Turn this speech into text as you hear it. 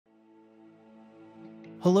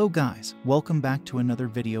Hello guys, welcome back to another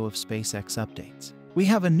video of SpaceX updates. We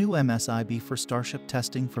have a new MSIB for Starship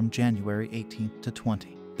testing from January 18th to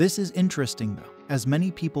 20. This is interesting though, as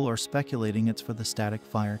many people are speculating it's for the static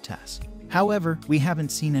fire test. However, we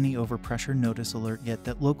haven't seen any overpressure notice alert yet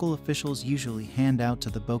that local officials usually hand out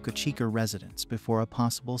to the Boca Chica residents before a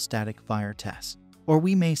possible static fire test. Or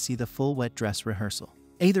we may see the full wet dress rehearsal.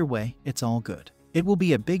 Either way, it's all good. It will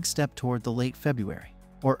be a big step toward the late February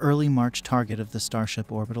or early March target of the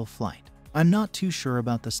Starship orbital flight. I'm not too sure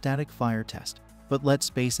about the static fire test, but let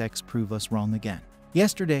SpaceX prove us wrong again.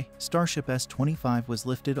 Yesterday, Starship S-25 was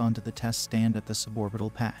lifted onto the test stand at the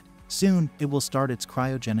suborbital pad. Soon, it will start its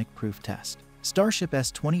cryogenic proof test. Starship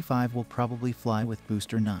S-25 will probably fly with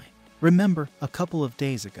Booster 9. Remember, a couple of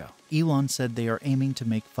days ago, Elon said they are aiming to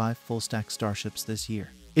make 5 full-stack Starships this year.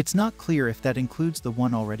 It's not clear if that includes the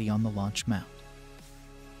one already on the launch mount.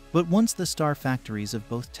 But once the star factories of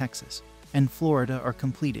both Texas and Florida are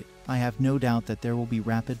completed, I have no doubt that there will be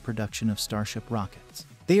rapid production of Starship rockets.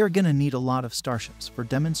 They are going to need a lot of Starships for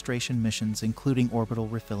demonstration missions, including orbital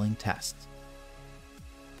refilling tests.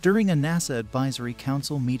 During a NASA Advisory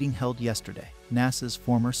Council meeting held yesterday, NASA's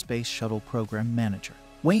former Space Shuttle Program Manager,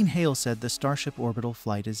 Wayne Hale, said the Starship orbital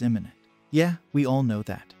flight is imminent. Yeah, we all know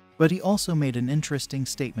that. But he also made an interesting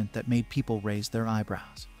statement that made people raise their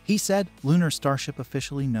eyebrows. He said, Lunar Starship,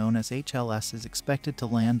 officially known as HLS, is expected to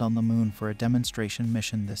land on the moon for a demonstration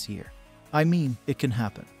mission this year. I mean, it can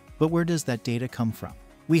happen. But where does that data come from?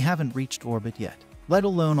 We haven't reached orbit yet, let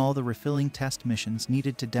alone all the refilling test missions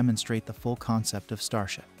needed to demonstrate the full concept of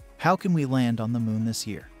Starship. How can we land on the moon this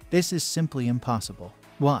year? This is simply impossible.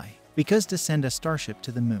 Why? Because to send a Starship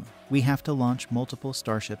to the moon, we have to launch multiple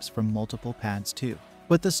Starships from multiple pads too.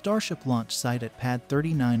 But the Starship launch site at Pad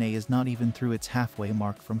 39A is not even through its halfway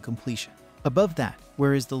mark from completion. Above that,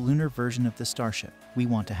 where is the lunar version of the Starship? We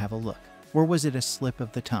want to have a look. Or was it a slip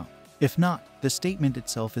of the tongue? If not, the statement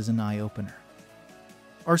itself is an eye-opener.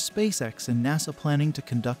 Are SpaceX and NASA planning to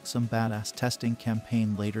conduct some badass testing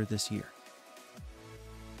campaign later this year?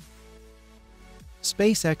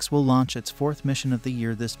 SpaceX will launch its 4th mission of the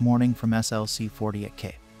year this morning from SLC-40 at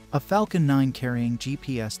Cape. A Falcon 9 carrying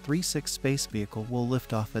GPS-36 space vehicle will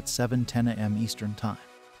lift off at 7:10 a.m. Eastern Time.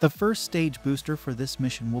 The first stage booster for this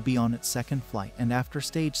mission will be on its second flight, and after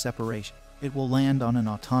stage separation, it will land on an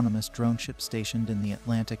autonomous drone ship stationed in the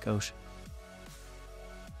Atlantic Ocean.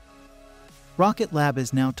 Rocket Lab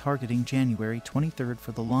is now targeting January 23rd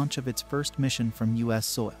for the launch of its first mission from U.S.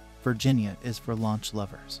 soil. Virginia is for launch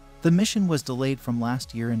lovers. The mission was delayed from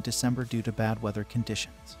last year in December due to bad weather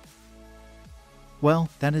conditions. Well,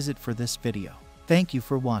 that is it for this video. Thank you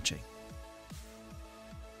for watching.